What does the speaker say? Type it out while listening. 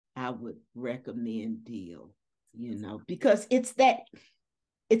would recommend Deal, because it's that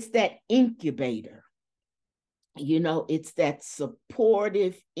incubator, it's that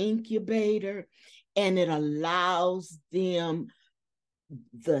supportive incubator, and it allows them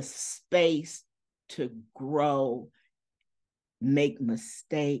the space to grow, make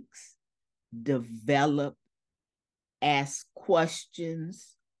mistakes, develop, ask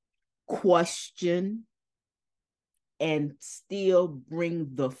questions, question, and still bring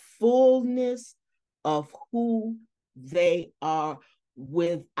the fullness of who they are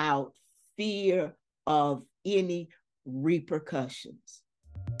without fear of any repercussions.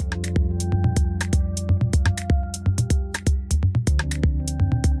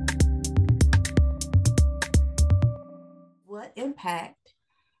 What impact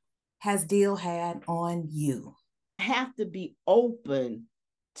has Deal had on you? I have to be open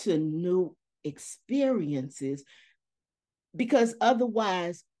to new experiences, because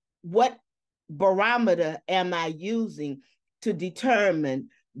otherwise, what barometer am I using to determine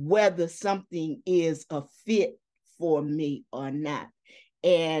whether something is a fit for me or not?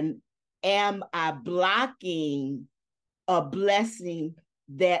 And am I blocking a blessing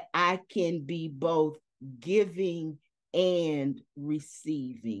that I can be both giving and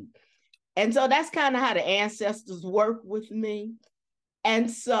receiving? And so that's kind of how the ancestors work with me.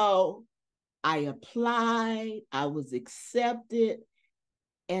 And so I applied, I was accepted,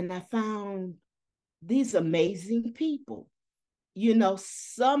 and I found these amazing people.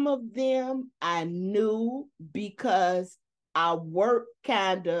 Some of them I knew because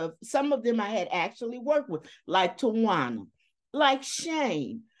some of them I had actually worked with, like Tawana, like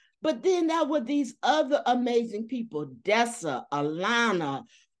Shane. But then there were these other amazing people, Dessa, Alana,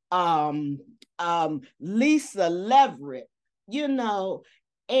 Lisa Leverett,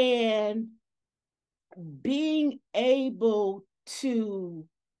 and being able to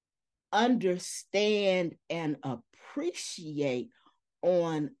understand and appreciate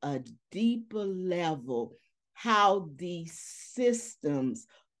on a deeper level how these systems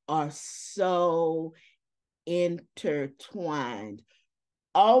are so intertwined,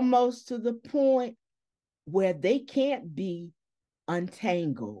 almost to the point where they can't be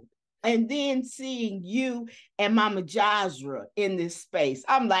untangled. And then seeing you and Mama Jazra in this space,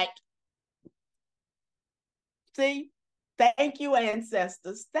 I'm like, see, thank you,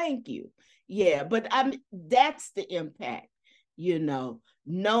 ancestors. Thank you. Yeah, but that's the impact,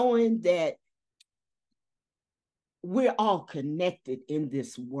 knowing that we're all connected in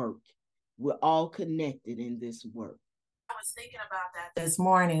this work. We're all connected in this work. I was thinking about that this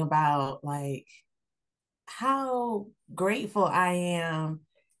morning, about like how grateful I am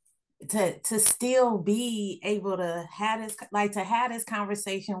to still be able to have this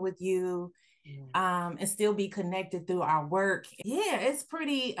conversation with you, and still be connected through our work. Yeah, it's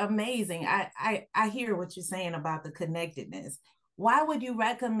pretty amazing. I hear what you're saying about the connectedness. Why would you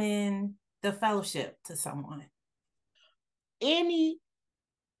recommend the fellowship to someone? Any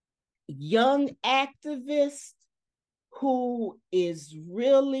young activist who is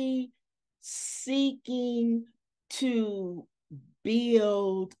really seeking to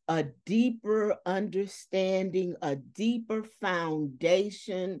build a deeper understanding, a deeper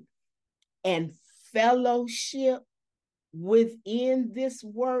foundation and fellowship within this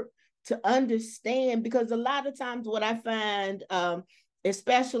work, to understand, because a lot of times what I find,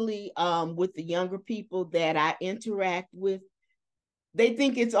 especially with the younger people that I interact with, they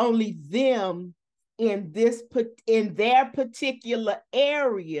think it's only them in their particular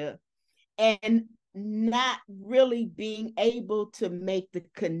area, and not really being able to make the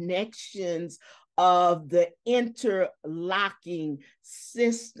connections of the interlocking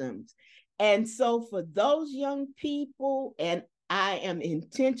systems. And so for those young people, and I am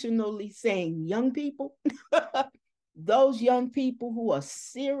intentionally saying young people, those young people who are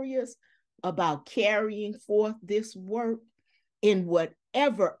serious about carrying forth this work in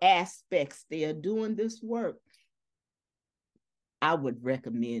whatever aspects they are doing this work, I would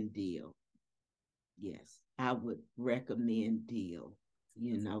recommend Deal. Yes, I would recommend Deal,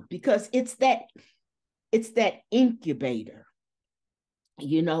 because it's that incubator,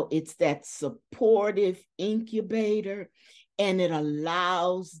 it's that supportive incubator, and it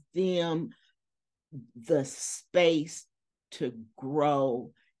allows them the space to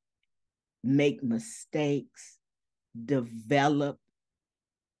grow, make mistakes, develop,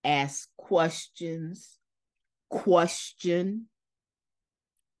 ask questions, question,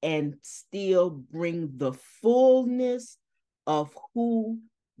 and still bring the fullness of who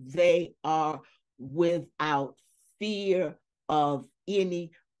they are without fear of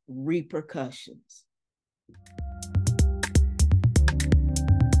any repercussions.